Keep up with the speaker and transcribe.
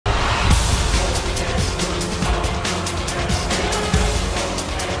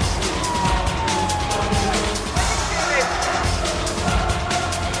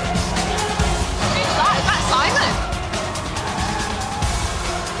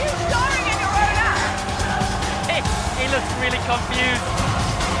confused.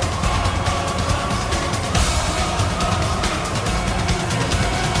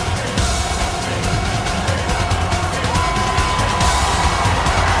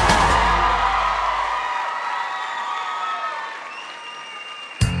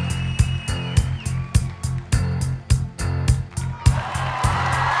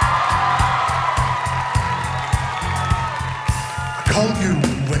 Call you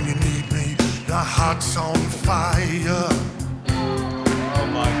when you need me, the heart's on fire. Oh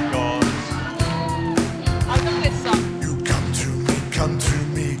my God. I love this song. You come to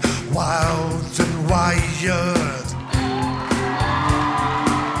me, wild and wired.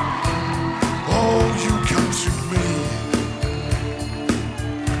 Oh, you come to me,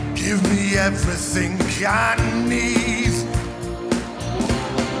 give me everything I need.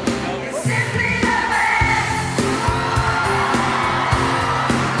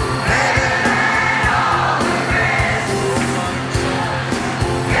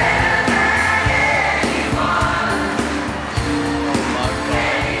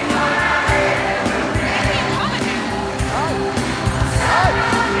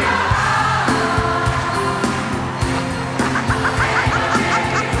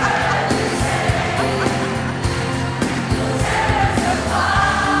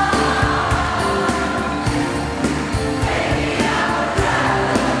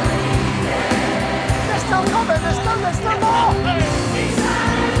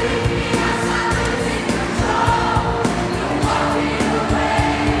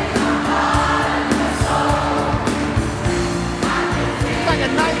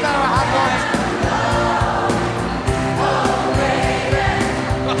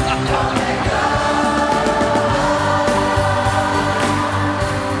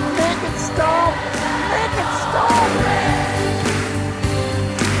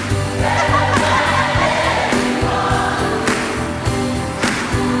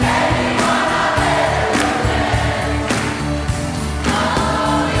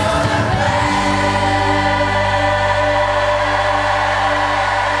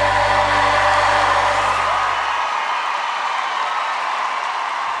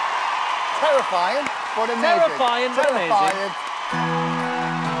 Terrifying, but amazing. Terrifying, but amazing.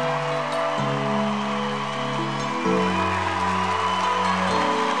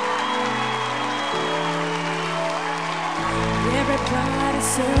 Everybody's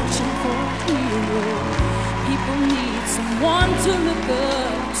searching for a hero. People need someone to look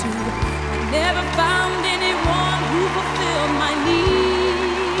up to. I never found anyone who fulfilled my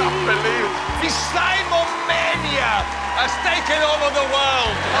needs. Unbelievable. This Simon mania has taken over the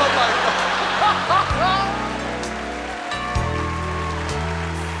world. Oh my God.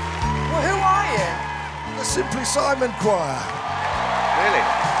 Well, who are you? The Simply Simon Choir. Really?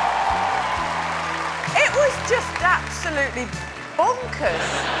 It was just absolutely bonkers.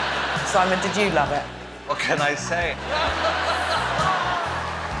 Simon, did you love it? What can I say?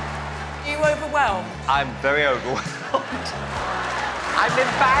 Are you overwhelmed? I'm very overwhelmed. I'm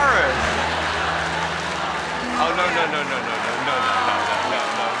embarrassed. Oh, no.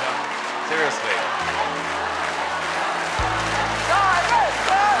 Seriously.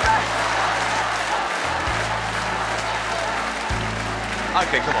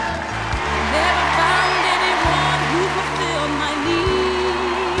 Okay, come on. Never found anyone who fulfilled my needs.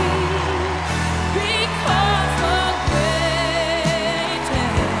 Because the greatest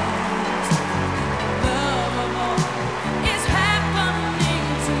love of all is happening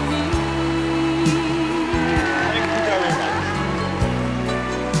to me. Thank you very much.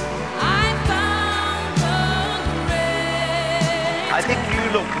 I found the greatest. I think you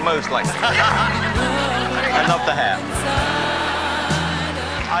look most like it. I love the hair.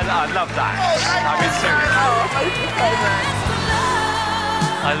 I love that. I mean, seriously.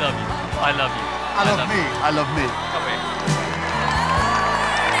 I love you. I love you. I love me. I love me. Come here.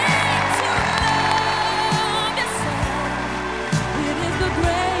 It is the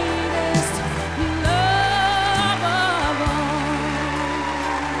greatest love of all.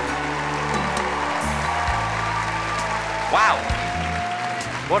 Wow.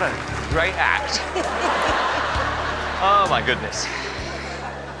 What a great act. Oh, my goodness.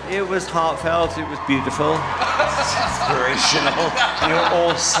 It was heartfelt, it was beautiful. Inspirational. You're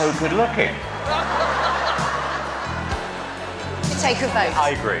all so good looking. Take a vote. I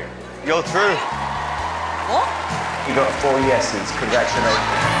agree. You're through. What? You got 4 yeses,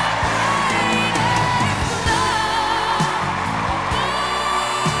 congratulations.